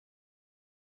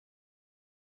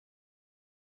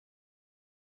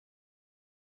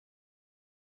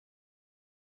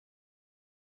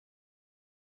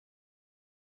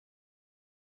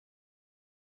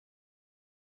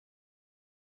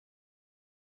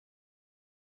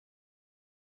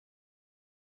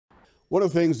One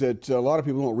of the things that a lot of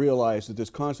people don't realize that this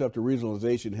concept of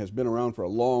regionalization has been around for a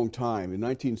long time. In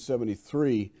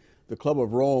 1973, the Club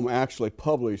of Rome actually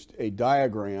published a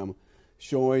diagram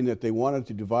showing that they wanted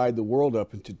to divide the world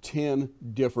up into 10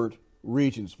 different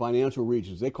regions, financial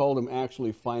regions. They called them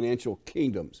actually financial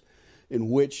kingdoms, in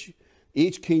which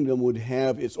each kingdom would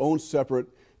have its own separate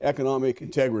economic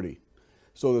integrity,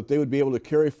 so that they would be able to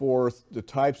carry forth the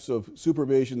types of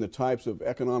supervision, the types of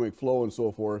economic flow and so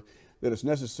forth that is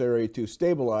necessary to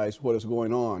stabilize what is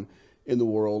going on in the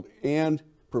world and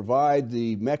provide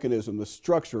the mechanism, the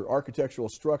structure, architectural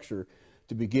structure,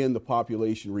 to begin the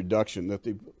population reduction that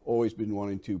they've always been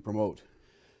wanting to promote.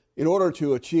 In order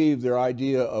to achieve their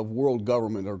idea of world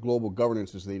government, or global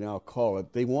governance as they now call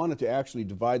it, they wanted to actually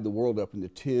divide the world up into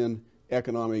 10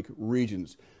 economic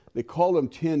regions. They called them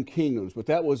 10 kingdoms, but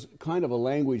that was kind of a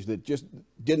language that just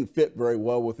didn't fit very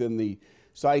well within the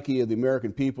psyche of the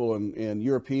American people and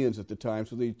Europeans at the time,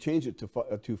 so they changed it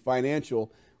to financial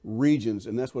regions,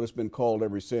 and that's what it's been called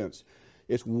ever since.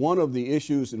 It's one of the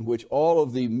issues in which all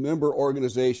of the member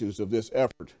organizations of this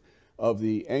effort of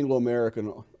the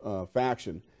Anglo-American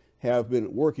faction have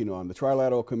been working on. The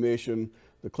Trilateral Commission,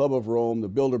 the Club of Rome, the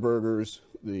Bilderbergers,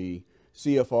 the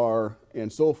CFR,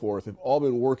 and so forth have all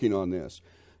been working on this.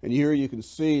 And here you can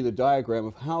see the diagram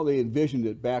of how they envisioned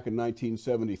it back in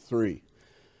 1973.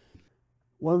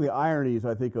 One of the ironies,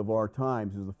 I think, of our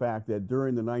times is the fact that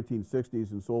during the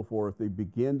 1960s and so forth, they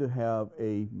begin to have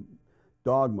a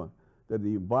dogma that the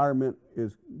environment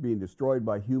is being destroyed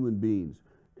by human beings.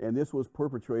 And this was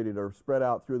perpetrated or spread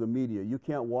out through the media. You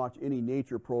can't watch any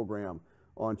nature program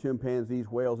on chimpanzees,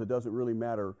 whales, it doesn't really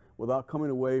matter, without coming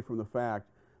away from the fact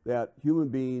that human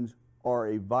beings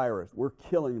are a virus. We're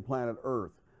killing planet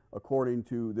Earth, according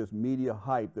to this media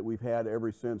hype that we've had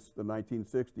ever since the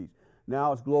 1960s.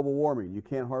 Now it's global warming. You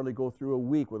can't hardly go through a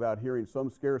week without hearing some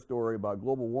scare story about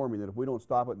global warming, that if we don't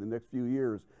stop it in the next few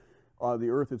years, the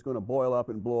Earth is going to boil up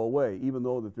and blow away, even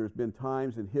though that there's been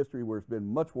times in history where it's been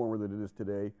much warmer than it is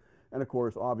today, and of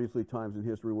course, obviously, times in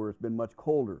history where it's been much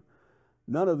colder.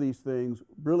 None of these things,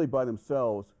 really by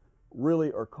themselves,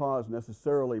 really are caused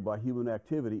necessarily by human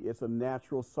activity. It's a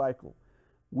natural cycle.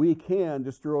 We can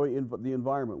destroy the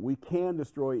environment. We can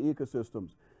destroy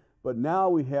ecosystems, but now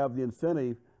we have the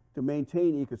incentive to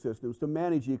maintain ecosystems, to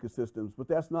manage ecosystems, but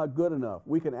that's not good enough.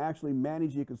 We can actually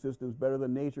manage ecosystems better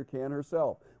than nature can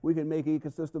herself. We can make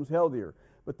ecosystems healthier,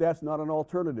 but that's not an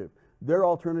alternative. Their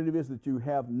alternative is that you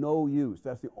have no use.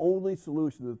 That's the only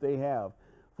solution that they have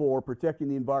for protecting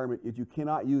the environment, is you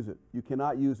cannot use it. You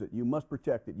cannot use it. You must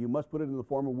protect it. You must put it in the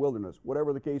form of wilderness,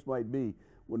 whatever the case might be.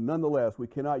 Well, nonetheless, we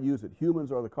cannot use it.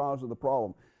 Humans are the cause of the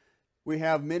problem. We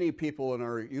have many people in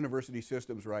our university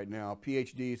systems right now,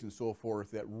 PhDs and so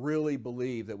forth, that really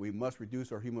believe that we must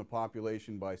reduce our human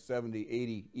population by 70,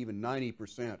 80, even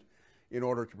 90% in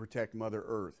order to protect Mother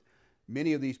Earth.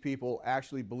 Many of these people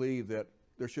actually believe that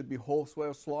there should be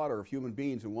wholesale slaughter of human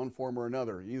beings in one form or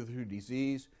another, either through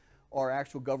disease or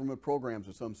actual government programs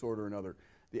of some sort or another.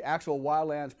 The actual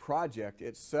Wildlands Project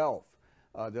itself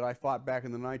that I fought back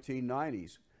in the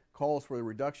 1990s calls for a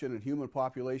reduction in human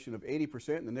population of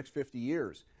 80% in the next 50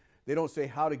 years. They don't say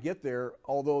how to get there,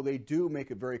 although they do make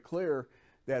it very clear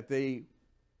that they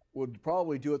would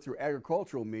probably do it through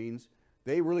agricultural means.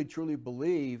 They really truly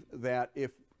believe that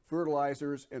if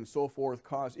fertilizers and so forth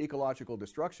cause ecological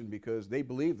destruction, because they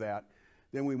believe that,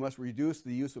 then we must reduce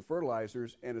the use of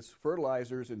fertilizers, and it's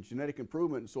fertilizers and genetic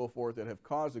improvement and so forth that have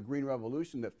caused the green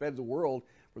revolution that fed the world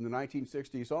from the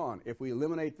 1960s on. If we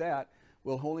eliminate that,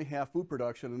 we'll only have food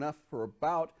production enough for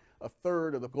about a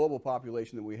third of the global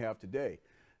population that we have today.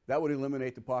 That would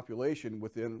eliminate the population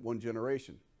within one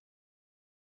generation.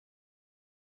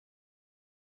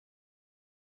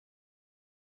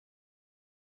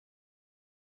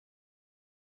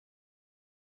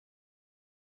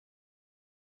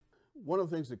 One of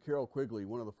the things that Carroll Quigley,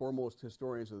 one of the foremost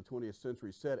historians of the 20th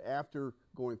century, said after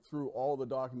going through all the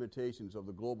documentations of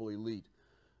the global elite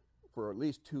for at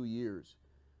least 2 years,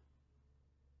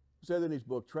 said in his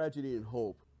book, Tragedy and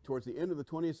Hope, towards the end of the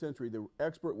 20th century, the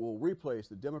expert will replace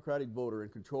the democratic voter in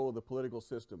control of the political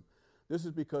system. This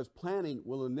is because planning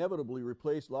will inevitably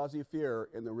replace laissez-faire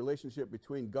in the relationship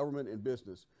between government and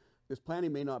business. This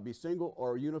planning may not be single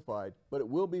or unified, but it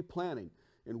will be planning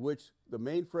in which the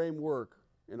main framework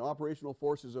and operational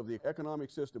forces of the economic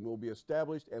system will be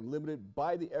established and limited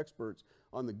by the experts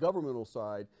on the governmental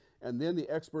side, and then the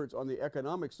experts on the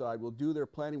economic side will do their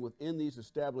planning within these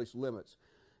established limits.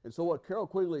 And so what Carroll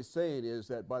Quigley is saying is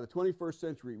that by the 21st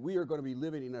century, we are going to be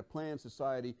living in a planned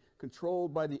society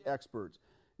controlled by the experts.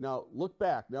 Now, look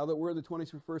back, now that we're in the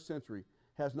 21st century,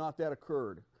 has not that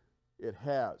occurred? It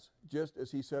has, just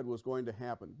as he said was going to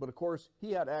happen. But of course,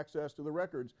 he had access to the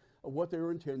records of what they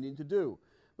were intending to do.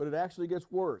 But it actually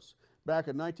gets worse. Back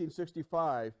in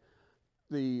 1965,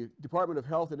 the Department of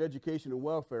Health and Education and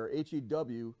Welfare,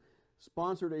 HEW,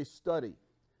 sponsored a study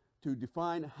to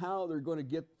define how they're going to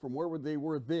get from where they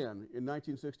were then in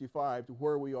 1965 to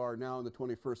where we are now in the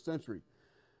 21st century.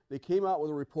 They came out with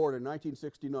a report in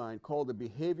 1969 called the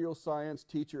Behavioral Science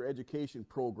Teacher Education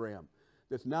Program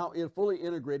that's now fully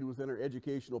integrated within our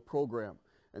educational program.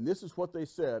 And this is what they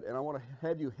said, and I want to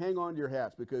have you hang on to your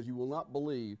hats because you will not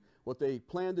believe what they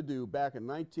planned to do back in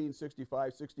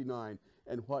 1965-69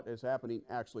 and what is happening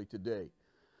actually today.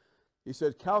 He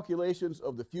said calculations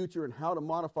of the future and how to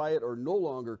modify it are no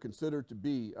longer considered to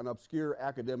be an obscure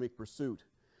academic pursuit.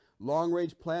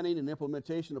 Long-range planning and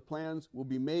implementation of plans will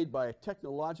be made by a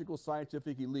technological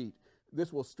scientific elite.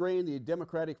 This will strain the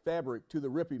democratic fabric to the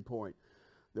ripping point.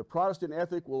 The Protestant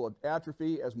ethic will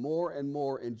atrophy as more and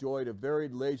more enjoyed a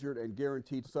varied, leisured, and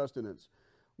guaranteed sustenance.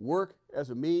 Work as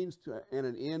a means to, and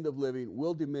an end of living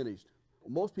will diminish.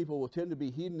 Most people will tend to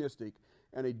be hedonistic,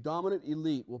 and a dominant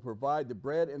elite will provide the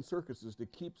bread and circuses to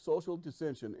keep social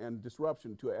dissension and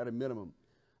disruption at a minimum.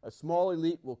 A small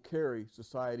elite will carry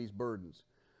society's burdens.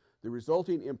 The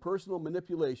resulting impersonal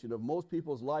manipulation of most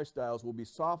people's lifestyles will be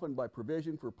softened by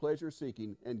provision for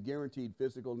pleasure-seeking and guaranteed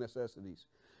physical necessities.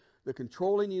 The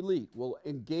controlling elite will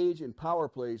engage in power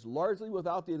plays largely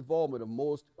without the involvement of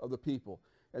most of the people.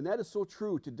 And that is so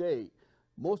true today.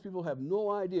 Most people have no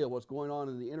idea what's going on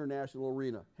in the international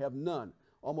arena, have none.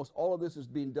 Almost all of this is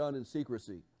being done in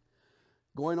secrecy.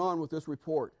 Going on with this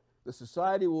report, the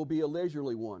society will be a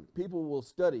leisurely one. People will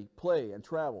study, play, and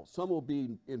travel. Some will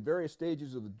be in various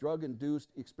stages of the drug-induced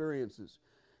experiences.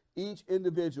 Each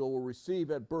individual will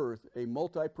receive at birth a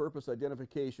multi-purpose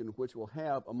identification which will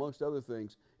have, amongst other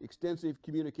things, extensive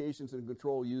communications and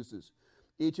control uses.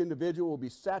 Each individual will be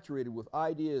saturated with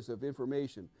ideas of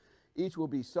information. Each will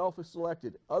be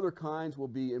self-selected. Other kinds will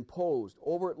be imposed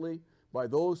overtly by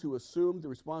those who assume the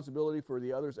responsibility for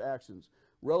the other's actions.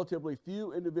 Relatively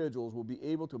few individuals will be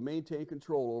able to maintain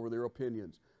control over their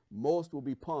opinions. Most will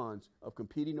be pawns of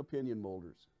competing opinion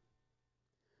molders.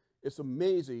 It's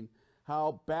amazing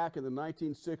how back in the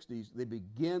 1960s they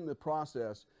began the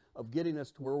process of getting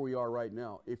us to where we are right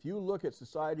now. If you look at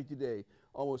society today,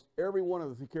 almost every one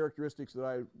of the characteristics that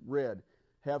I read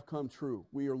have come true.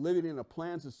 We are living in a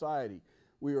planned society.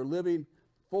 We are living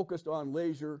focused on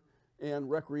leisure and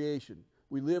recreation.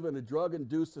 We live in a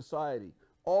drug-induced society.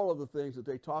 All of the things that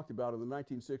they talked about in the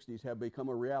 1960s have become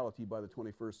a reality by the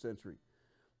 21st century.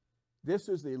 This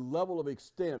is the level of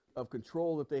extent of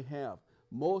control that they have.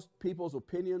 Most people's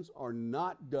opinions are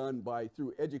not done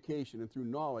through education and through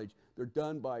knowledge. They're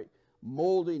done by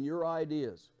molding your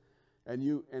ideas.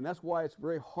 And that's why it's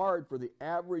very hard for the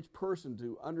average person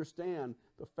to understand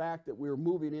the fact that we're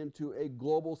moving into a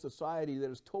global society that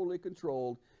is totally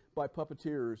controlled by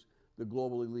puppeteers, the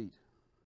global elite.